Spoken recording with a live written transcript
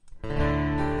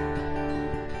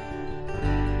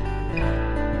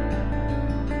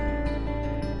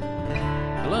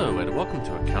welcome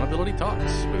to Accountability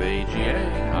Talks with AGA.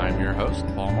 I'm your host,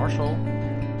 Paul Marshall.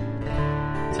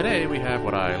 Today we have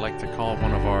what I like to call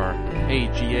one of our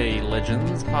AGA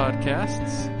Legends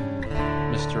podcasts,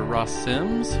 Mr. Ross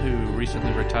Sims, who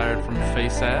recently retired from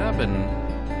FASAB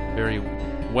and very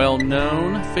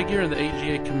well-known figure in the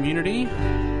AGA community.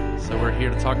 So we're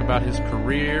here to talk about his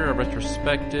career, a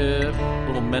retrospective, a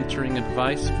little mentoring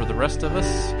advice for the rest of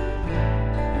us,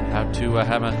 and how to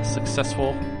have a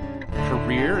successful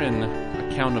career in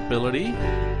accountability.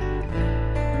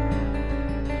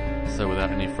 So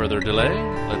without any further delay,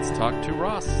 let's talk to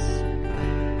Ross.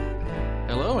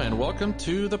 Hello and welcome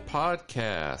to the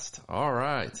podcast. All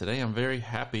right, today I'm very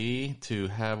happy to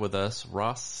have with us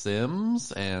Ross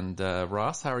Sims. And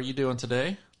Ross, how are you doing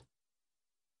today?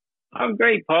 I'm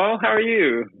great, Paul. How are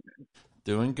you?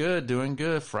 Doing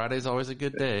good. Friday's always a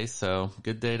good day, so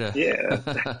good day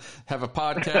to have a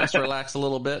podcast, relax a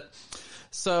little bit.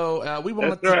 So we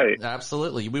wanted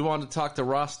absolutely. We wanted to talk to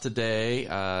Ross today.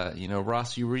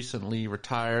 Ross, you recently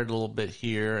retired a little bit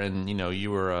here, and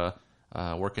you were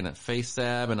working at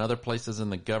FASAB and other places in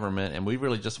the government, and we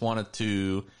really just wanted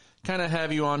to kind of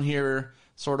have you on here,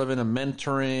 sort of in a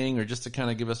mentoring, or just to kind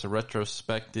of give us a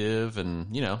retrospective, and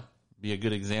be a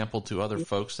good example to other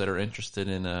folks that are interested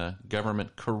in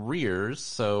government careers.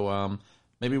 So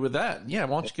maybe with that, why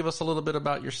don't you give us a little bit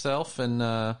about yourself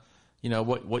and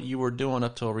what you were doing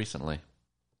up till recently.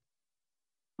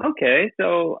 Okay,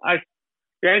 so I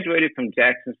graduated from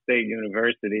Jackson State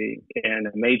University and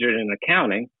majored in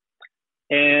accounting,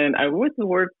 and I went to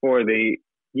work for the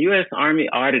U.S. Army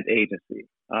Audit Agency.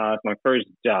 It's my first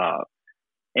job,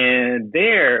 and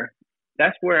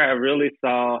that's where I really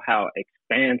saw how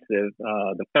expansive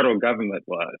the federal government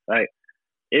was.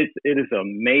 It is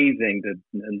amazing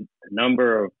the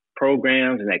number of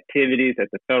programs and activities that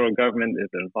the federal government is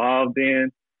involved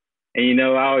in. And,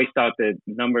 I always thought that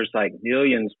numbers like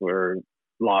millions were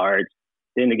large.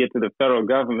 Then to get to the federal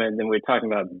government, then we're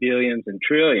talking about billions and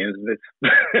trillions.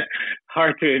 It's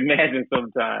hard to imagine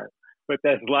sometimes, but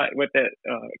that's like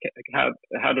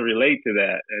how to relate to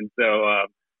that. And so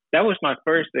that was my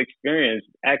first experience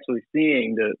actually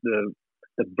seeing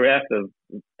the breadth of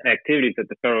activities that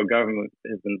the federal government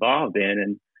is involved in.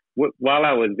 And while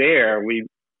I was there,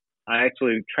 I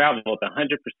actually traveled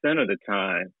 100% of the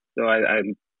time. So I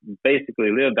basically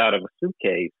lived out of a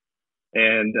suitcase.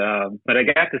 And, but I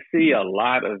got to see a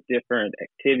lot of different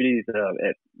activities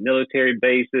at military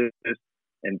bases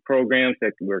and programs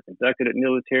that were conducted at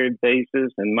military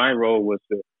bases. And my role was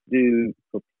to do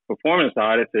performance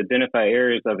audits to identify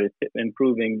areas of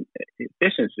improving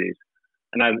efficiencies.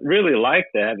 And I really liked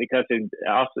that because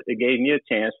it gave me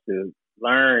a chance to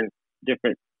learn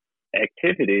different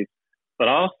activities, but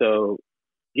also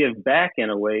give back in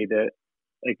a way that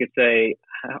I could say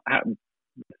how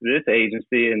this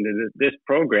agency and this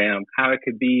program, how it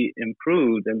could be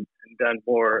improved and done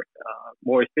more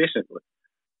efficiently.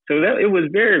 So it was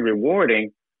very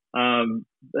rewarding.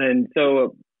 And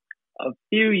so a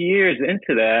few years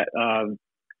into that,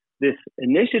 this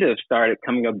initiative started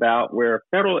coming about where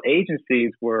federal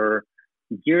agencies were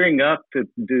gearing up to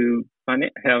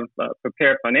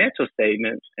prepare financial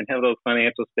statements and have those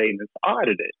financial statements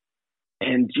audited.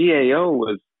 And GAO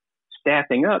was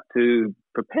staffing up to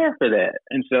prepare for that.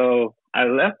 And so I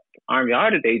left Army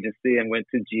Audit Agency and went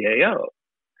to GAO.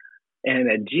 And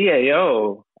at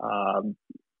GAO,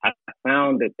 I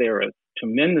found that there was a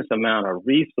tremendous amount of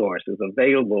resources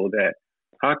available that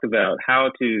talked about how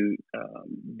to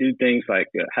do things like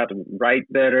how to write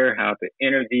better, how to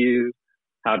interview,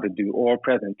 how to do oral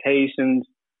presentations,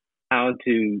 how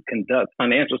to conduct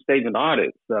financial statement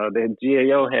audits. The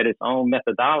GAO had its own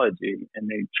methodology, and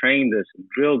they trained us and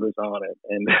drilled us on it.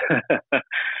 And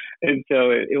and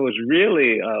so it was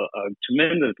really a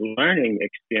tremendous learning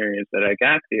experience that I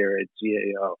got there at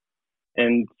GAO.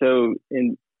 And so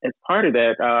as part of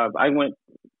that, I went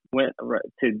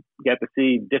to get to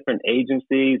see different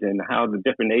agencies and how the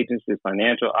different agencies'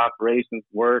 financial operations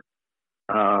work,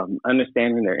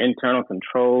 understanding their internal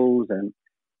controls and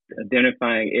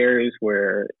identifying areas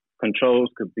where controls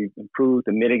could be improved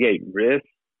to mitigate risk.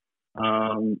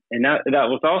 And that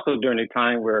was also during a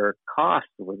time where cost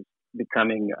was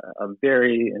becoming a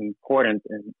very important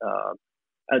and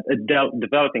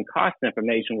developing cost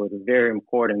information was a very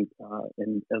important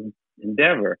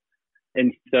endeavor.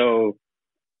 And so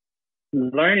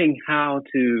learning how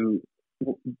to,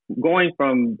 going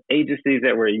from agencies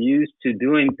that were used to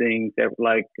doing things that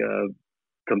like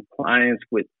compliance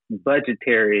with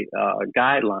budgetary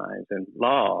guidelines and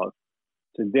laws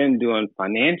to then doing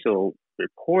financial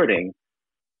reporting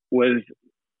was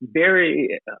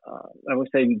very, I would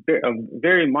say, a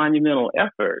very monumental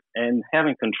effort, and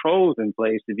having controls in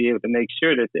place to be able to make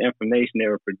sure that the information they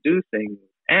were producing was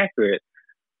accurate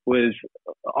was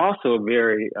also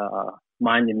very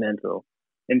monumental.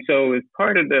 And so, as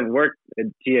part of the work at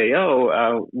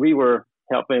GAO, we were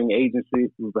helping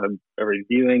agencies with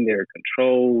reviewing their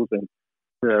controls and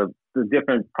the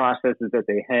different processes that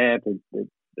they had to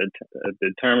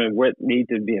determine what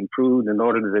needed to be improved in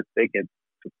order that they could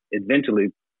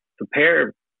eventually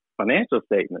prepare financial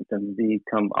statements and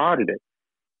become audited.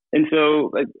 And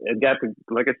so I got to,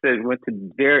 like I said, went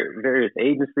to various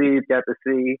agencies, got to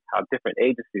see how different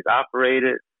agencies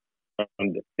operated,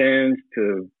 from defense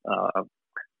to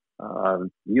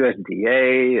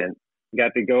USDA, and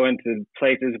got to go into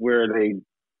places where they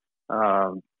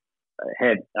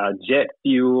had jet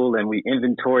fuel, and we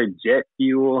inventoried jet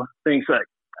fuel, things like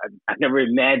I never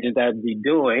imagined I'd be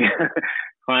doing,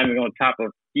 climbing on top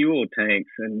of fuel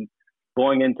tanks and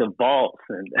going into vaults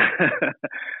and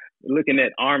looking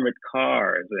at armored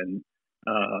cars and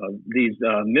these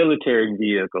military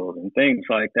vehicles and things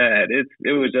like that. It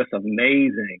was just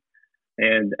amazing.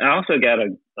 And I also got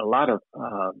a lot of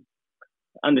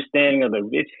understanding of the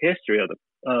rich history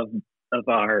of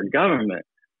our government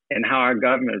and how our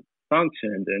government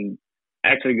functioned, and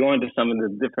actually going to some of the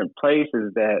different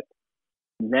places that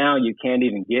now you can't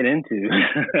even get into.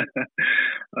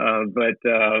 But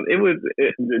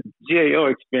the GAO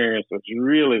experience was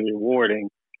really rewarding.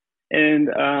 And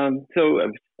so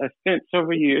I spent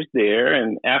several years there,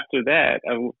 and after that,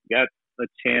 I got a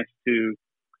chance to,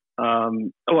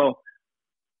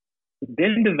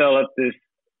 then develop this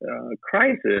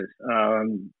crisis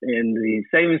in the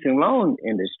savings and loan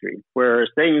industry, where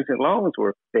savings and loans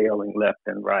were failing left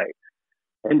and right.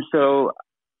 And so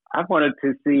I wanted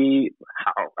to see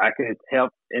how I could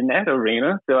help in that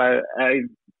arena. So I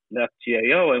left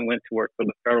GAO and went to work for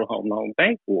the Federal Home Loan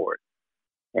Bank Board.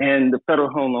 And the Federal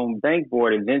Home Loan Bank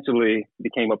Board eventually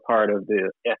became a part of the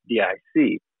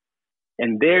FDIC.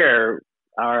 And there,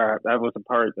 I was a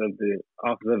part of the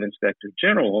Office of Inspector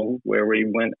General, where we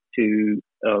went to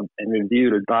and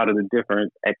reviewed a lot of the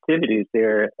different activities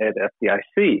there at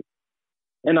FDIC.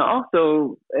 And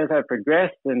also, as I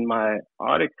progressed in my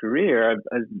audit career,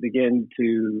 I began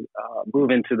to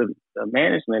move into the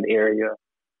management area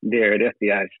there at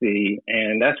FDIC.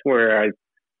 And that's where I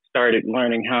started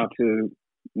learning how to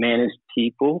manage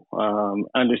people,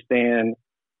 understand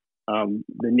the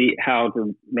need, how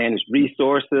to manage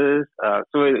resources.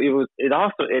 So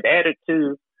it added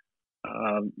to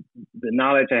the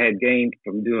knowledge I had gained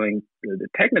from doing the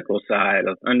technical side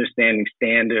of understanding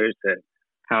standards and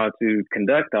how to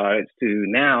conduct audits, to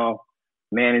now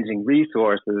managing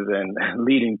resources and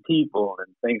leading people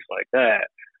and things like that.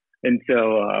 And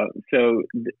so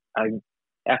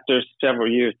after several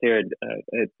years there at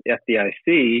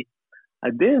FDIC, I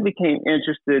then became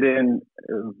interested in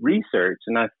research,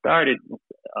 and I started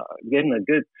getting a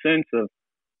good sense of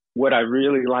what I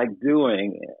really like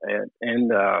doing,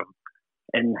 and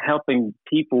helping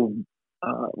people,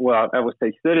 I would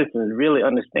say citizens, really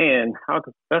understand how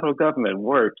the federal government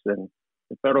works and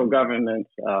the federal government's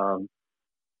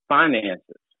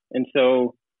finances. And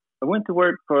so I went to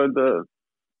work for the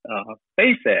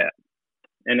FASAB,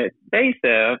 and at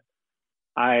FASAB,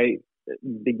 I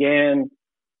began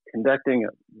conducting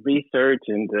research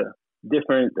into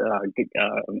different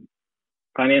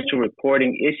financial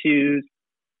reporting issues,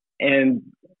 and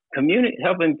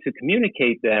helping to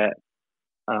communicate that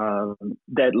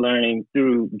learning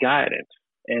through guidance,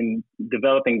 and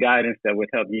developing guidance that would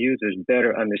help users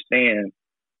better understand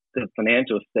the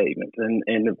financial statements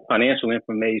and the financial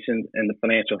information and the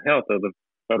financial health of the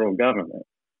federal government.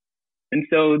 And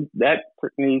so that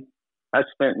took me, I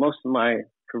spent most of my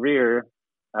career,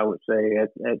 I would say, at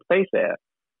FASAB,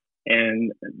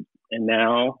 and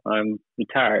now I'm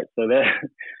retired. So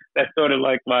that's sort of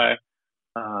like my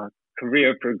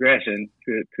career progression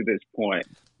to this point.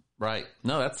 Right.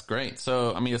 No, that's great.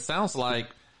 So, I mean, it sounds like,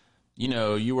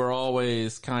 you were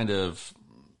always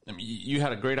you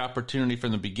had a great opportunity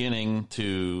from the beginning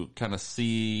to kind of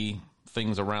see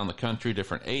things around the country,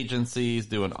 different agencies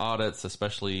doing audits,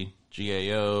 especially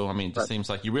GAO. I mean, it just seems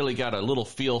like you really got a little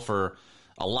feel for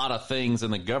a lot of things in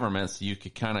the government, so you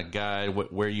could kind of guide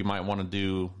where you might want to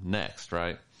do next,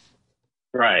 right?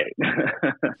 Right.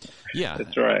 Yeah,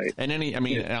 that's right. And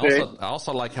I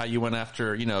also like how you went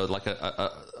after, like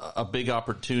a big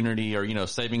opportunity, or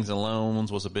savings and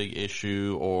loans was a big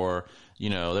issue, or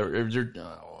there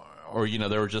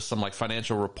were just some like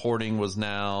financial reporting was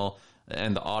now,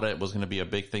 and the audit was going to be a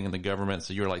big thing in the government.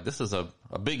 So you were like, this is a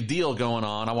big deal going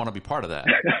on. I want to be part of that.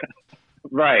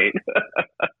 Right.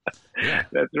 Yeah.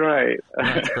 That's right.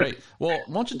 That's great. Well,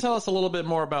 why don't you tell us a little bit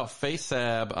more about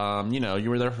FaceApp? You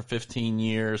were there for 15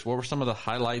 years. What were some of the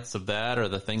highlights of that, or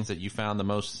the things that you found the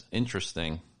most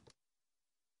interesting?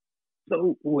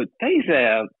 So with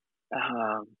FaceApp,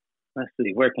 let's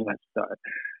see, where can I start?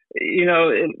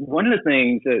 One of the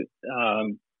things that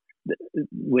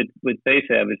with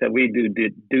FaceApp is that we do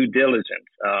due diligence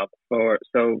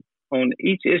so on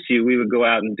each issue we would go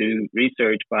out and do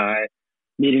research by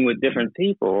meeting with different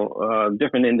people,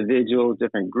 different individuals,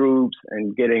 different groups,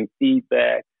 and getting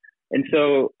feedback. And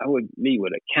so I would meet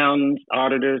with accountants,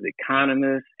 auditors,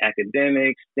 economists,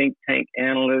 academics, think tank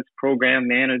analysts, program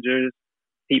managers,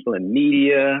 people in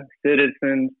media,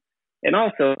 citizens, and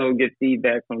also get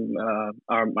feedback from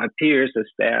my peers, the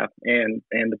staff, and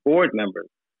the board members.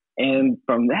 And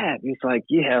from that, it's like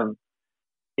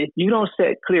if you don't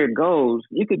set clear goals,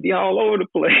 you could be all over the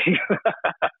place.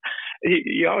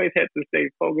 You always have to stay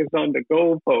focused on the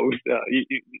goalpost. You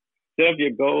set up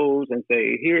your goals and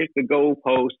say, here's the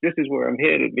goalpost. This is where I'm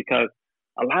headed, because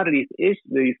a lot of these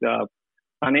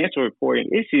financial reporting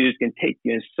issues can take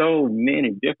you in so many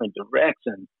different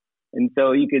directions. And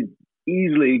so you could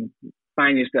easily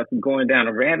find yourself going down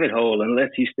a rabbit hole unless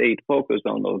you stayed focused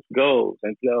on those goals.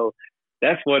 And so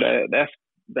that's one of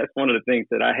the things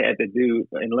that I had to do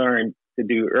and learn to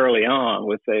do early on,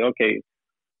 was say, okay,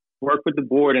 work with the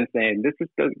board and saying, this is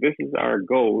our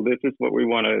goal. This is what we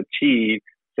want to achieve.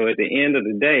 So at the end of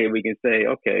the day, we can say,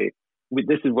 okay,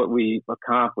 this is what we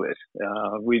accomplished.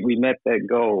 We met that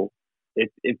goal.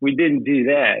 If we didn't do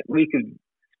that, we could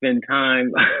spend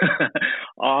time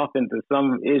off into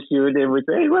some issue, and then we'd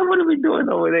say, hey, what are we doing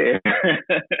over there?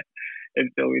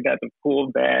 And so we'd have to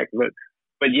pull back. But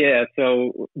yeah,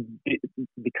 so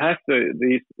because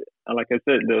these, like I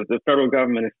said, the federal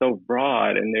government is so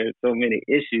broad and there's so many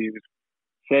issues,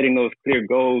 setting those clear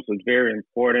goals was very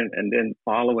important, and then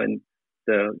following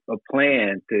a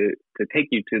plan to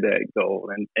take you to that goal,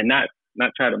 and not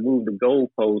try to move the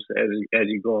goalposts as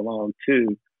you go along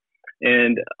too.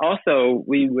 And also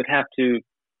we would have to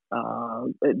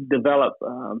develop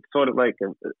sort of like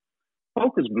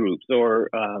focus groups, or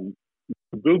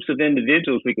groups of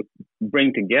individuals we could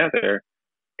bring together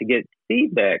to get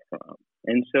feedback from.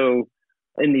 And so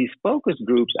in these focus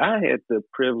groups, I had the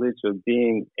privilege of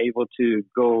being able to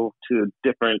go to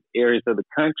different areas of the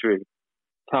country,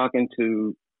 talking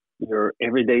to your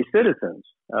everyday citizens,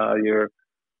 your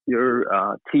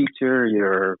teacher,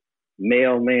 your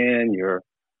mailman, your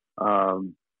not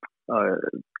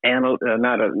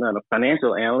a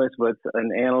financial analyst, but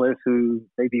an analyst who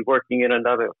may be working in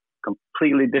another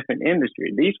completely different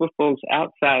industry. These were folks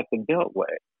outside the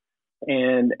Beltway.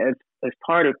 And as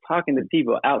part of talking to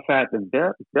people outside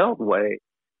the Beltway,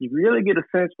 you really get a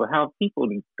sense for how people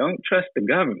don't trust the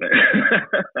government.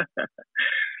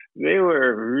 They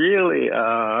were really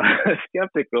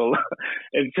skeptical.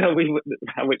 And so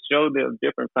I would show them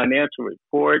different financial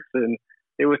reports, and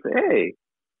they would say, hey,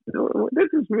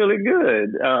 this is really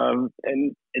good.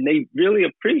 And they really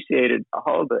appreciated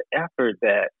all the effort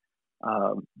that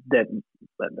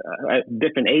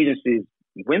different agencies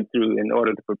went through in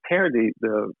order to prepare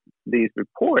these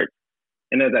reports.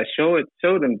 And as I show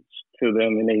them to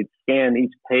them, and they scan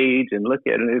each page and look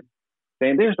at it, and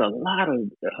saying there's a lot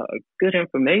of good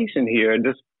information here. I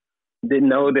just didn't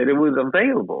know that it was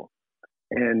available.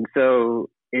 And so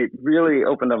it really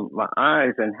opened up my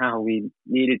eyes on how we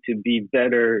needed to be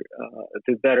better,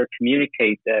 to better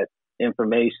communicate that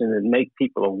information and make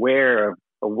people aware of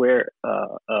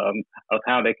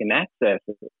how they can access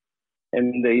it.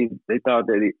 And they thought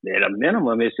that at a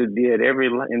minimum it should be in every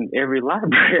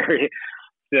library.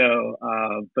 So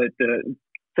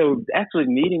actually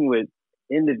meeting with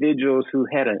individuals who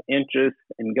had an interest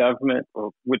in government,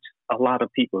 which a lot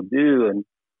of people do, and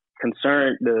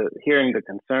hearing the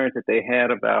concerns that they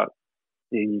had about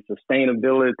the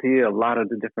sustainability of a lot of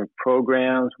the different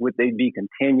programs, would they be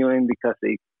continuing because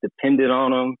they depended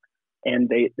on them, and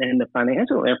the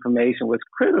financial information was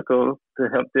critical to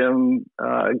help them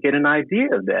get an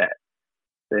idea of that.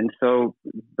 And so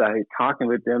by talking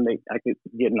with them, I could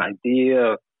get an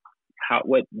idea of how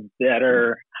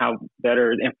better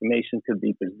information could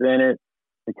be presented,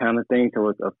 the kind of things that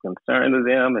was of concern to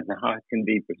them, and how it can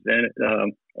be presented,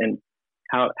 and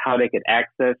how they could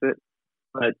access it.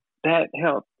 But that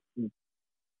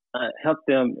helped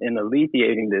them in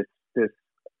alleviating this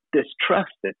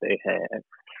distrust that they had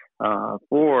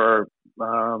for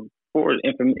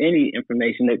any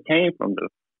information that came from the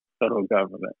federal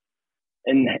government.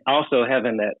 And also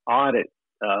having that audit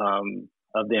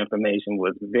of the information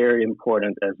was very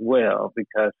important as well,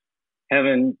 because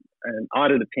having an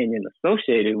audit opinion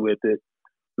associated with it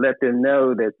let them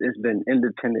know that it's been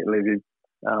independently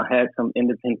had some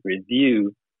independent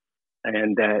review,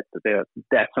 and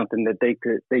that's something that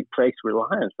they place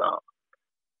reliance on.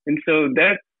 And so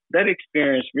that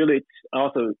experience really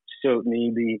also showed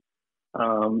me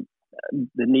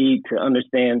the need to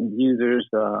understand users'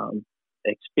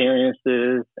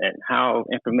 experiences and how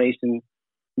information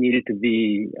needed to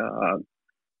be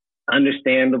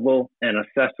understandable and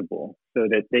accessible, so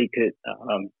that they could,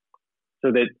 so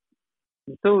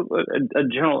a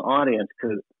general audience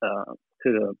could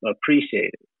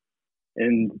appreciate it.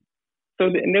 And so,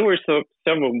 and there were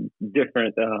several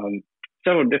different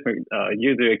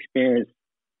user experience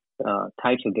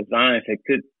types of designs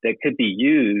that could be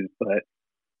used, but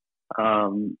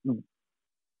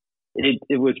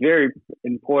it was very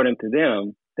important to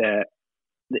them that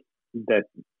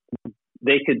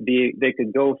they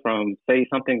could go from, say,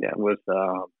 something that was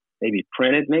maybe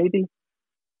printed,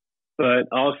 but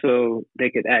also they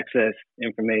could access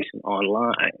information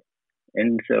online.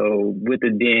 And so, with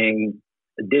it being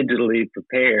digitally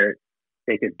prepared,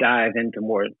 they could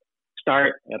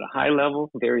start at a high level,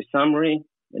 very summary,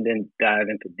 and then dive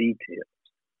into details.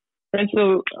 And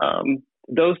so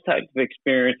those types of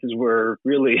experiences were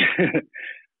really,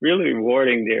 really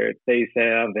rewarding there at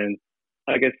FaceApp. And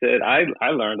like I said, I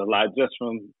learned a lot just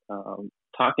from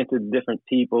talking to different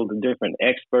people, the different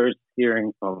experts,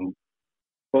 hearing from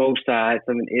both sides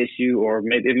of an issue, or it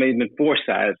may have been four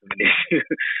sides of an issue.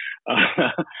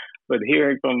 But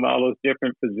hearing from all those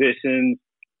different positions,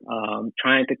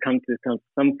 trying to come to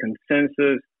some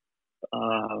consensus,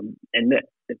 and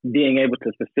being able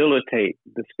to facilitate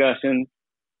discussion,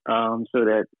 so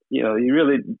that you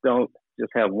really don't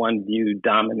just have one view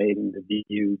dominating the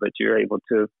view, but you're able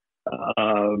to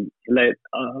let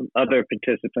other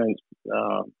participants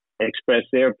express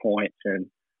their points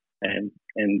and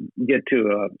get to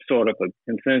a sort of a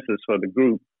consensus for the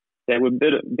group that would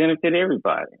benefit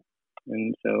everybody.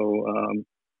 And so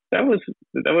that was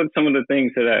some of the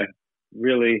things that I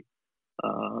really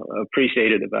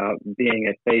appreciated about being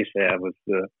at FaceApp, was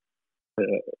the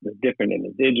different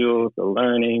individuals, the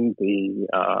learning, the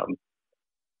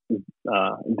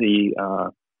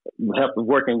help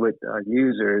working with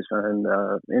users and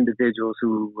individuals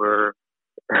who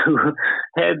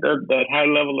had that high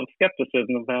level of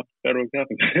skepticism about the federal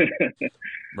government.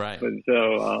 Right. But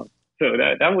so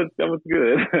that was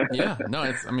good. Yeah. No,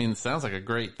 it sounds like a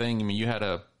great thing. I mean, you had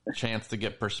a chance to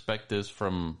get perspectives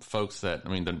from folks that,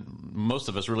 most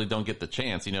of us really don't get the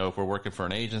chance, if we're working for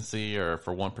an agency or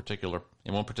for one particular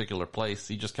place,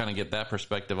 you just kind of get that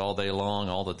perspective all day long,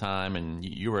 all the time. And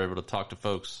you were able to talk to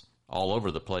folks all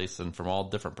over the place and from all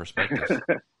different perspectives.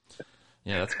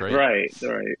 Yeah, that's great. Right.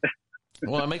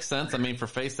 Well, it makes sense. For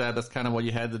FaceApp, that's kind of what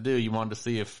you had to do. You wanted to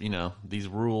see if, these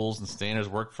rules and standards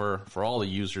work for all the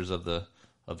users of the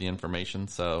information.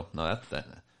 So no, that.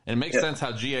 And it makes sense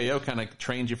how GAO kind of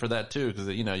trained you for that too, because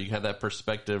you had that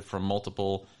perspective from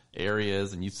multiple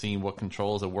areas, and you've seen what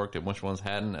controls have worked and which ones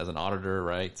hadn't as an auditor,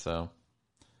 right? So,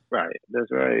 right,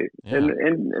 that's right. Yeah.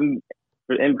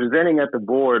 And presenting at the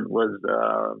board was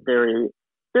very,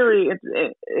 very.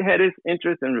 It had its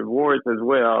interest and rewards as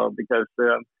well, because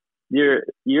you're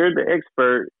the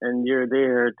expert and you're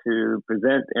there to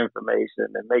present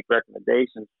information and make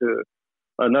recommendations to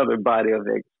another body of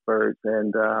experts,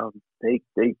 and they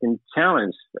can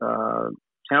challenge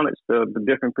the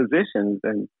different positions,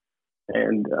 and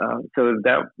so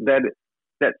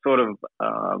that sort of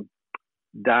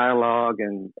dialogue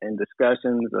and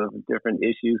discussions of different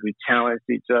issues, we challenged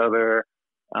each other.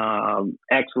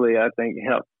 Actually, I think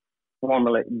helped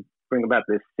bring about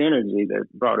this synergy that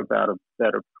brought about a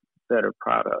better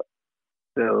product.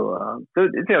 So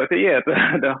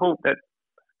the hope that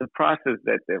the process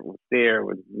that was there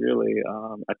was really,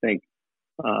 I think,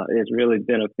 is really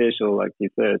beneficial, like you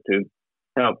said, to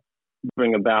help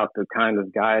bring about the kind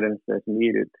of guidance that's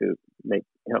needed to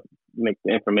help make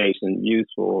the information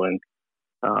useful and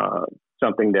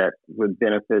something that would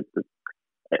benefit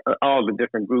all the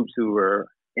different groups who were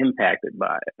impacted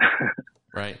by it.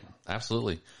 Right.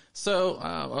 Absolutely. So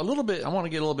a little bit, I want to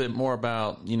get a little bit more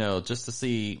about, just to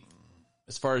see,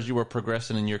 as far as you were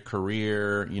progressing in your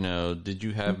career, did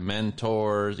you have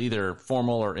mentors, either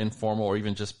formal or informal, or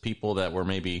even just people that were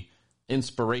maybe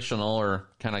inspirational or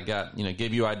kind of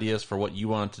gave you ideas for what you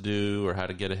wanted to do or how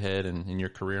to get ahead in your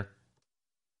career?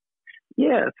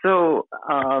 Yeah. So,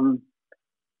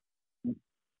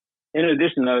 in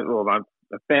addition to my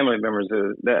family members,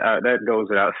 that goes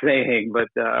without saying, but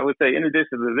I would say in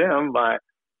addition to them, my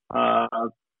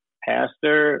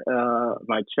pastor,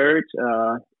 my church,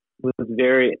 was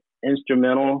very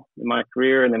instrumental in my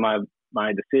career and in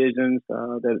my decisions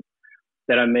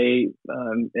that I made,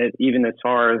 even as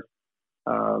far as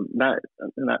not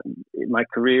my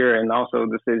career, and also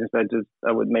decisions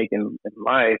I would make in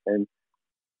life, and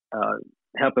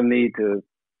helping me to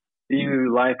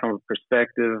view life from a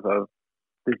perspective of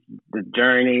the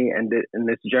journey, and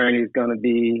this journey is going to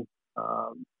be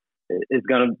is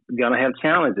going to have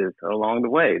challenges along the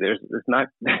way. It's not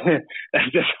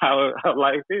that's just how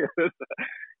life is,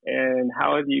 and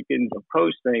how you can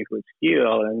approach things with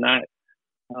skill and not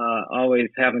always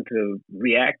having to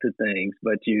react to things,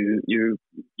 but you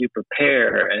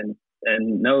prepare and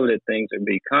know that things are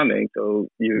becoming, so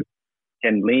you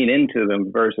can lean into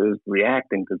them versus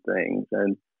reacting to things.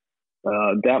 And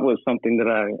that was something that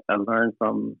I learned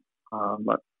from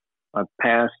my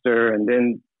pastor, and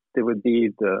then there would be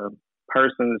the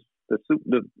persons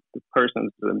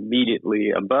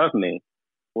immediately above me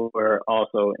were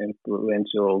also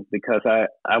influential, because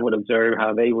I would observe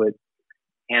how they would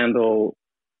handle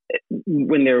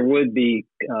when there would be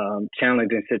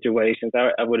challenging situations.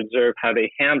 I would observe how they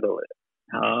handle it.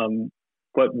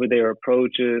 What were their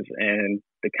approaches and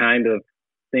the kind of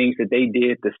things that they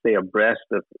did to stay abreast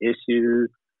of issues?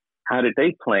 How did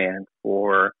they plan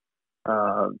for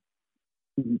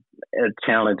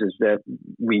challenges that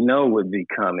we know would be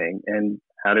coming? And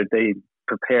how did they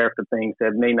prepare for things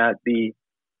that may not be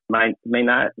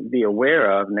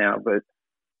aware of now, but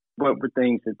what were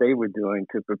things that they were doing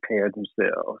to prepare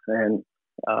themselves? And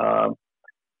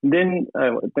then I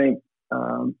think,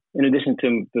 in addition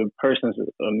to the persons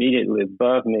immediately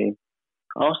above me,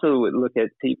 I also would look at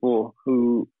people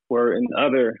who were in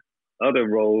other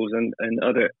roles and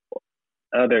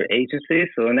other agencies.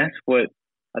 So, and that's what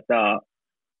I thought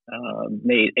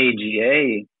made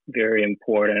AGA very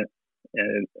important,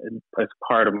 and as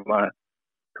part of my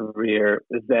career,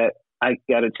 is that I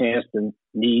got a chance to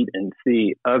meet and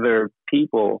see other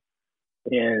people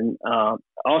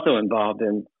also involved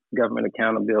in government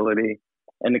accountability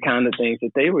and the kind of things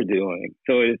that they were doing.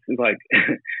 So it's like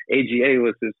AGA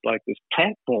was this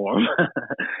platform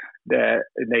that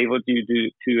enabled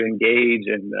you to engage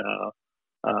and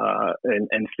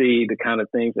see the kind of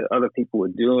things that other people were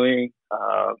doing,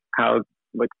 how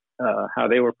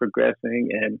they were progressing,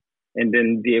 and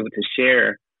then be able to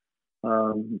share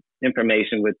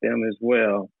information with them as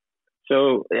well.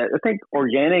 So I think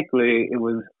organically it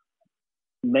was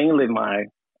mainly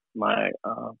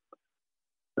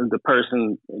the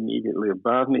person immediately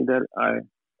above me that I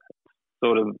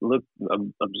sort of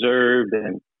observed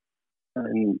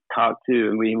and talked to.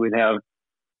 And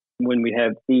when we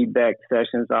had feedback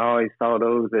sessions, I always saw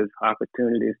those as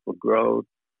opportunities for growth.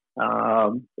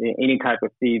 Any type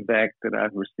of feedback that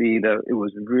I've received, it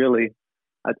was really,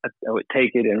 I would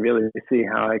take it and really see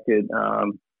how I could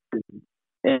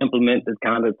implement the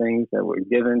kind of things that were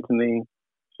given to me.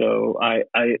 So I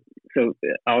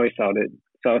always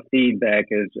saw feedback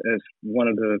as one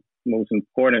of the most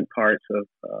important parts of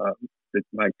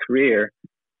my career.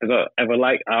 Because I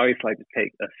always like to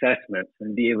take assessments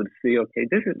and be able to see, okay,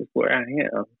 this is where I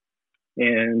am,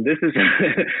 and this is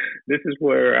this is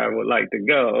where I would like to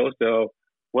go. So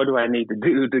what do I need to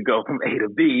do to go from A to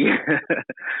B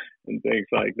and things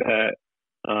like that.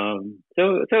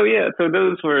 So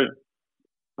those were,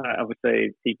 I would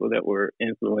say, people that were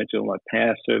influential. My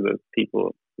pastor, the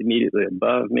people immediately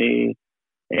above me,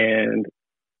 and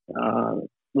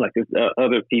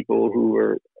other people who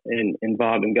were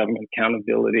involved in government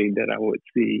accountability that I would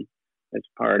see as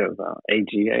part of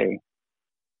AGA.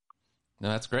 No,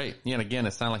 that's great. Yeah, and again,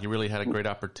 it sounded like you really had a great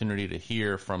opportunity to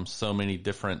hear from so many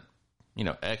different,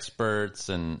 experts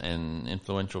and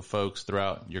influential folks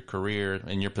throughout your career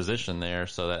and your position there.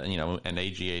 So that, and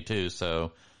AGA too.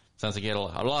 So it sounds like you had a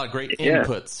lot of great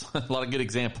inputs, a lot of good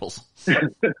examples.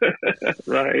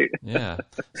 Right. Yeah.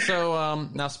 So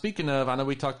now, speaking of, I know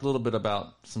we talked a little bit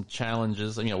about some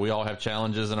challenges. We all have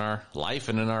challenges in our life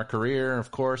and in our career, of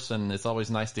course, and it's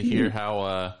always nice to hear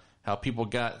how people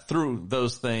got through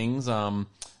those things.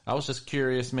 I was just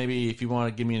curious, maybe if you want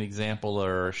to give me an example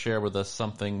or share with us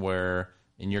something where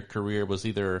in your career was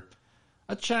either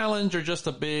a challenge or just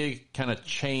a big kind of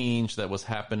change that was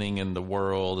happening in the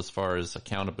world as far as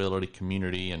accountability,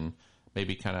 community, and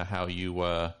maybe kind of how you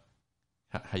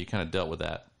kind of dealt with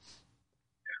that.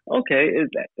 Okay,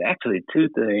 it's actually two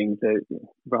things that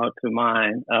brought to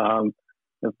mind.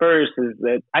 The first is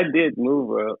that I did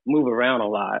move around a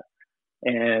lot,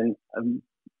 and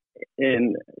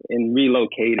in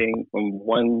relocating from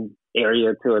one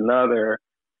area to another,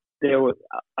 I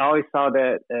always saw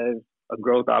that as a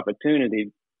growth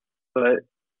opportunity,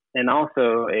 and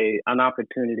also an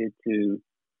opportunity to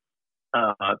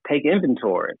take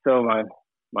inventory. So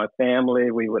my family,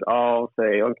 we would all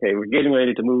say, okay, we're getting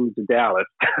ready to move to Dallas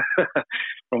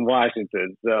from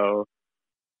Washington. So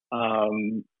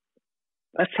um,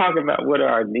 let's talk about what are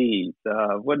our needs.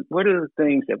 What are the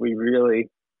things that we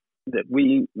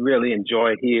really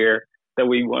enjoy here that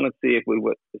we want to see if we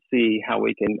would see how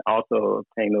we can also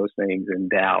obtain those things in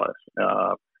Dallas.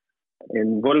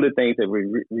 And one of the things that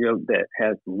that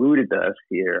has rooted us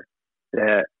here,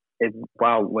 that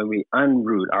when we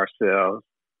unroot ourselves,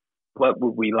 what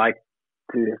would we like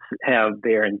to have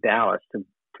there in Dallas to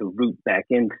root back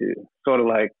into? Sort of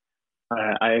like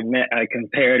I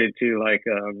compared it to like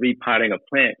repotting a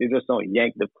plant. You just don't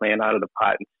yank the plant out of the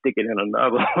pot and stick it in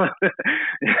another one.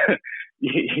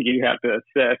 You have to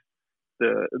assess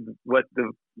the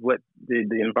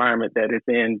environment that it's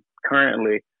in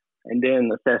currently, and then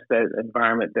assess that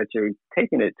environment that you're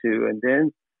taking it to, and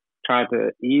then try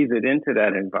to ease it into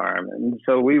that environment. And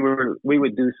so we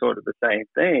would do sort of the same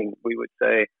thing. We would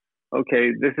say,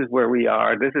 okay, this is where we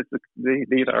are.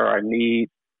 These are our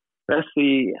needs. Let's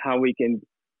see how we can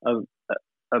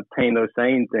obtain those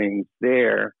same things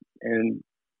there. And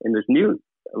in this new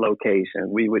location,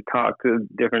 we would talk to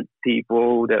different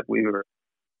people who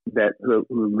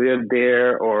lived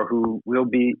there or who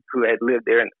had lived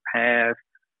there in the past.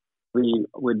 We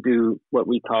would do what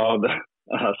we call the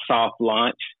soft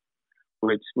launch,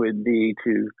 which would be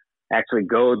to actually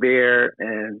go there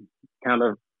and kind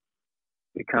of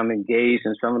become engaged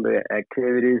in some of the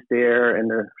activities there in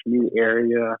the new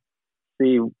area,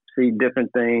 see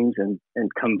different things, and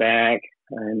come back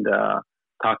and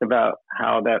talk about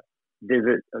how that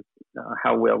visit,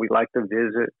 how well we like to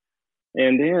visit.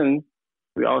 And then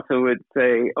we also would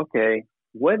say, okay,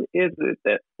 what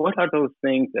are those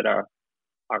things that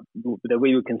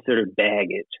we would consider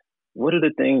baggage? What are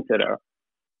the things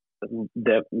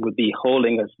that would be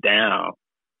holding us down,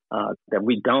 that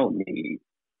we don't need?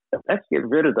 Let's get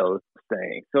rid of those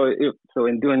things. So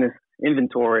in doing this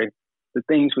inventory, the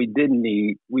things we didn't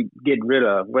need, we get rid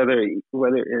of, whether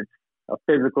it's a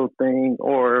physical thing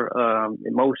or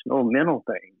emotional, mental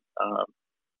thing.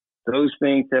 Those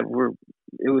things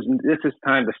this is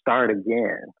time to start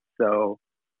again. So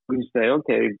we say,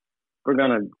 okay, we're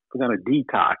gonna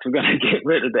detox. We're gonna get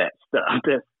rid of that stuff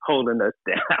that's holding us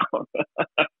down.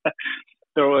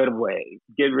 Throw it away.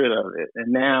 Get rid of it.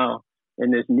 And now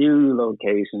in this new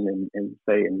location, in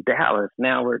say in Dallas,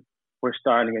 now we're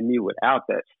starting anew without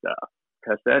that stuff,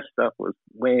 because that stuff was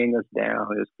weighing us down.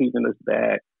 It was keeping us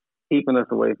back, keeping us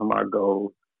away from our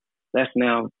goals. Let's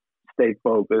now stay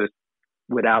focused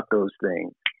without those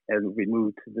things as we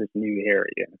move to this new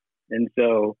area. And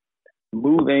so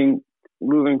moving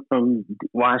from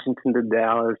Washington to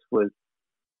Dallas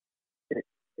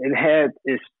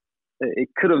it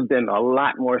could have been a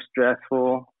lot more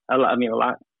stressful.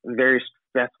 Very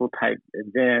stressful type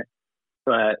event,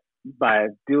 but by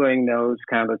doing those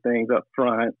kind of things up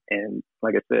front, and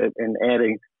like I said, and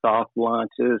adding soft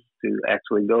launches to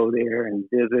actually go there and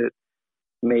visit,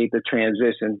 made the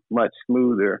transition much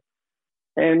smoother.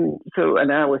 And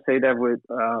I would say that would,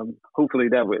 hopefully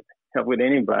that would help with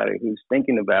anybody who's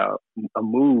thinking about a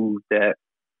move, that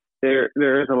there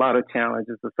is a lot of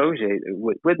challenges associated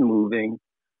with moving,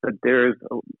 but there's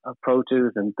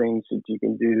approaches and things that you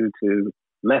can do to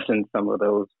lessen some of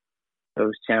those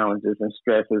challenges and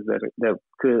stresses that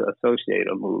could associate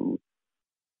a move.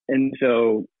 And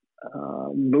so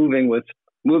moving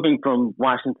from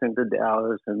Washington to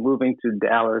Dallas, and moving to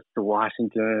Dallas to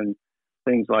Washington,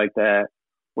 things like that,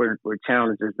 were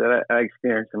challenges that I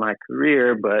experienced in my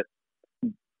career, but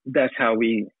that's how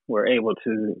we were able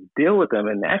to deal with them.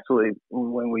 And actually,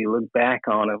 when we look back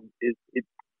on them,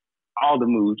 all the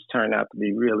moves turned out to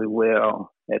be really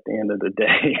well at the end of the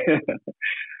day.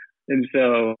 And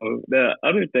so the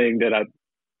other thing that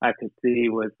I could see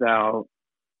was how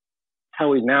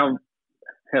we now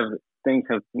things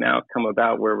have now come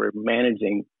about where we're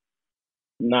managing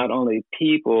not only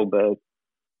people, but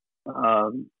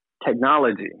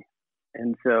technology.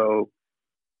 And so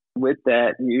with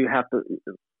that, you have to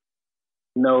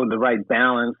know the right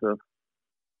balance of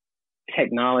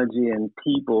technology and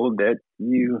people that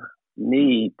you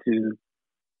need to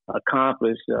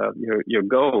accomplish your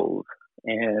goals.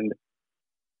 And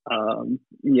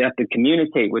you have to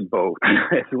communicate with both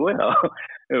as well.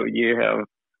 You have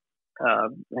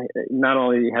not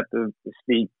only you have to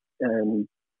speak and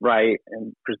write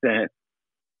and present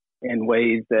in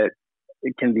ways that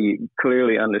it can be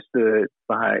clearly understood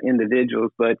by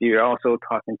individuals, but you're also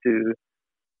talking to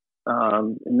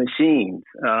machines,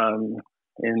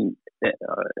 and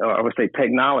I would say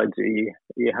technology.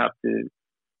 You have to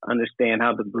understand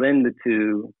how to blend the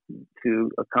two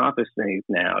to accomplish things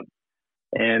now.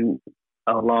 And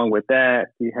along with that,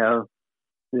 you have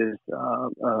this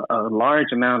a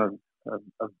large amount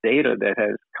of data that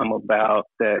has come about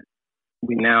that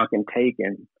we now can take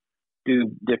and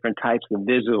do different types of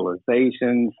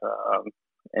visualizations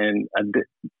and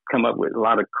come up with a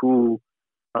lot of cool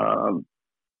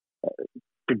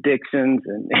predictions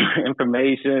and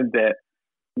information that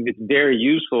is very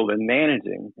useful in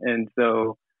managing. And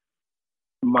so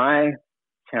my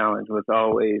challenge was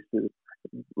always to,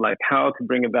 like, how to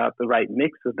bring about the right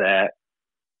mix of that.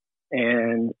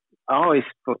 And I always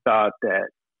thought that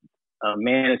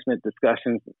management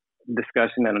discussion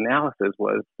and analysis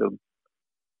was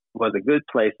a good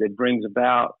place that brings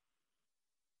about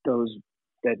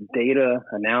that data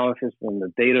analysis and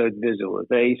the data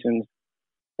visualizations,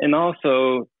 and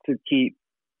also to keep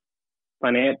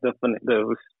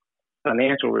those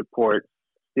financial reports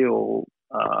still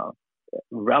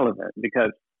relevant,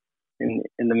 because in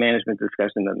the management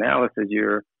discussion and analysis,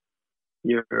 you're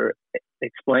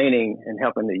explaining and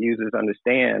helping the users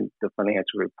understand the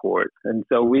financial reports. And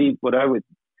so was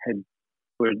in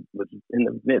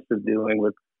the midst of doing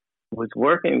was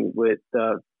working with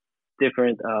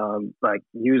different like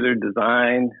user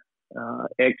design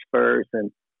experts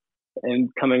and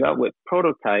coming up with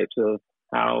prototypes of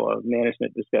how a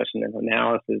management discussion and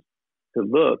analysis could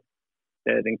look,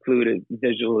 that included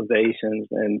visualizations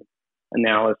and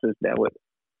analysis that would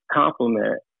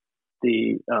complement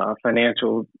the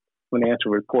financial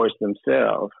reports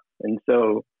themselves. And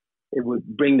so it would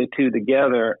bring the two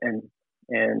together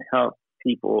and help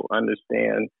people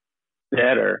understand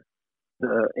better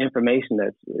the information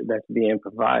that's being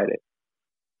provided.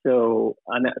 So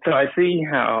I see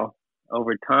how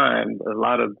over time a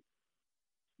lot of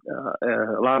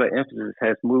emphasis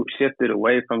has shifted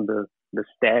away from the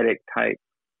static type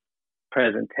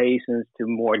presentations to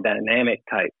more dynamic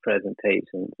type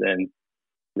presentations. And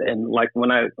like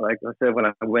when I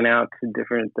went out to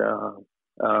different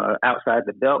outside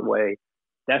the Beltway,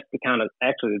 that's the kind of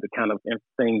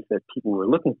things that people were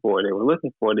looking for. They were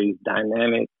looking for these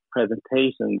dynamic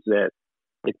presentations that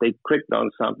if they clicked on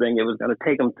something, it was going to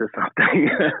take them to something,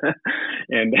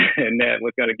 and that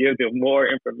was going to give them more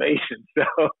information.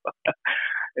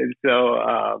 So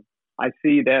I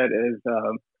see that as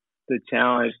the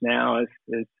challenge now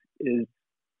is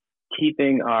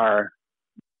keeping our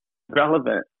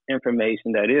relevant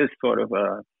information that is sort of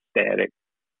static,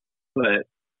 but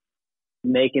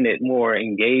making it more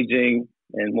engaging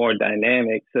and more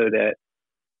dynamic so that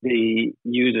the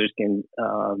users can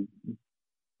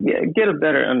get a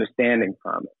better understanding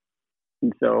from it.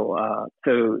 And so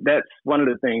that's one of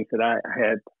the things that I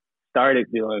had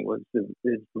started doing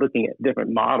is looking at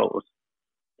different models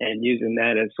and using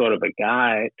that as sort of a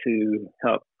guide to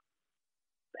help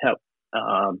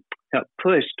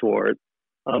push towards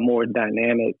a more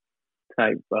dynamic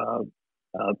type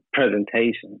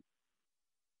presentation.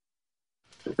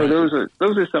 So those are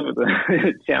some of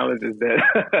the challenges that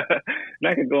and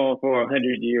I could go on for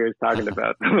 100 years talking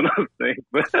about some of those things.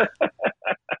 But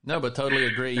no, but totally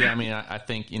agree. Yeah, I mean, I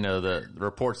think the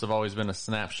reports have always been a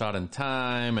snapshot in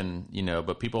time, and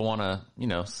but people want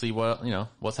to see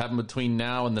what's happened between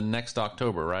now and the next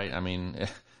October, right? I mean,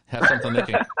 have something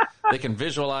they can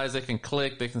visualize, they can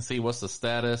click, they can see what's the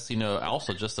status.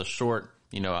 Also just a short.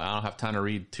 I don't have time to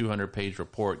read 200-page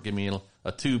report. Give me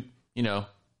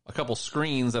a couple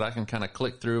screens that I can kind of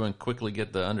click through and quickly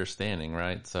get the understanding,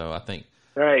 right? So I think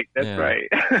right, that's right.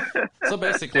 So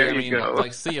basically, I mean,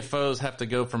 like CFOs have to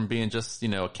go from being just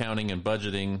accounting and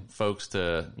budgeting folks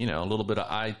to a little bit of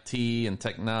IT and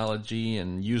technology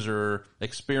and user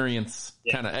experience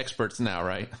kind of experts now,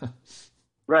 right?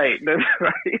 Right, that's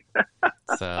right.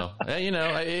 So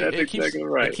it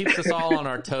keeps us all on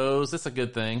our toes. It's a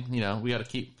good thing. We got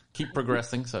to keep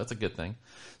progressing, so it's a good thing.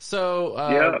 So,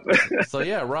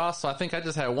 Ross, so I think I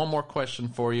just had one more question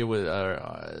for you with,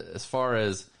 as far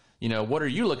as, what are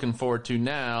you looking forward to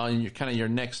now in your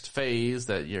next phase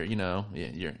that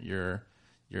you're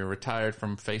retired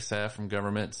from FASAF, from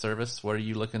government service. What are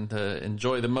you looking to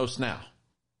enjoy the most now?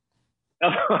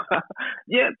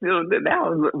 Yeah, now,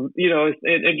 it's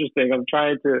interesting. I'm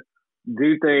trying to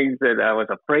do things that I was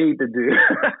afraid to do.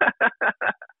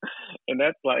 And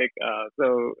that's like,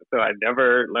 so I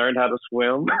never learned how to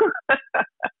swim.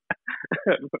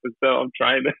 So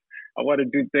I want to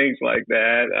do things like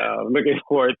that. Looking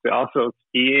forward to also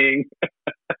skiing.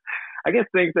 I guess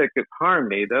things that could harm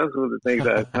me. Those were the things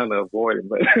I was kind of avoiding,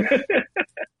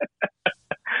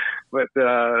 but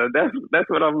that's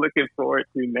what I'm looking forward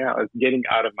to now, is getting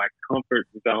out of my comfort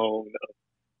zone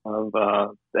of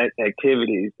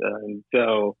activities. And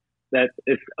so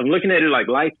I'm looking at it like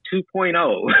life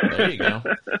 2.0. There you go.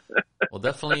 Well,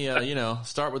 definitely,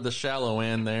 start with the shallow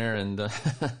end there, and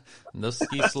those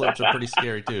ski slopes are pretty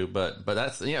scary too. But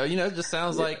that's it just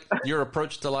sounds like your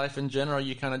approach to life in general.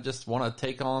 You kind of just want to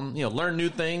take on, learn new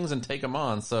things and take them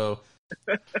on. So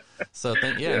I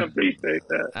appreciate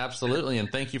that. Absolutely, and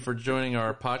thank you for joining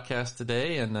our podcast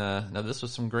today. And now this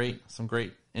was some great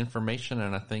information,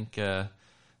 and I think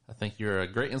you're a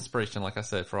great inspiration, like I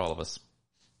said, for all of us.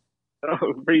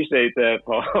 Oh, appreciate that,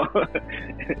 Paul.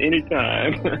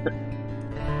 Anytime.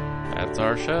 That's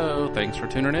our show. Thanks for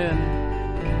tuning in.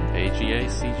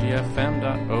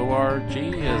 agacgfm.org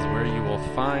is where you will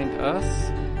find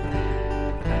us.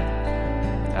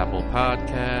 Apple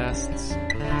Podcasts,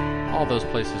 all those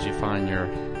places you find your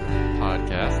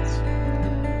podcasts.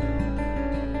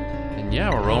 And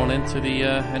yeah, we're rolling into the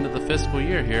end of the fiscal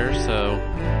year here, so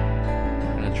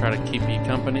I'm going to try to keep you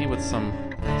company with some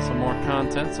more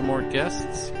content, some more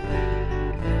guests.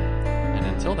 And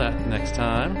until that next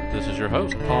time, this is your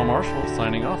host, Paul Marshall,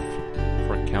 signing off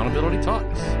for Accountability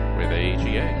Talks with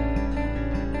AGA.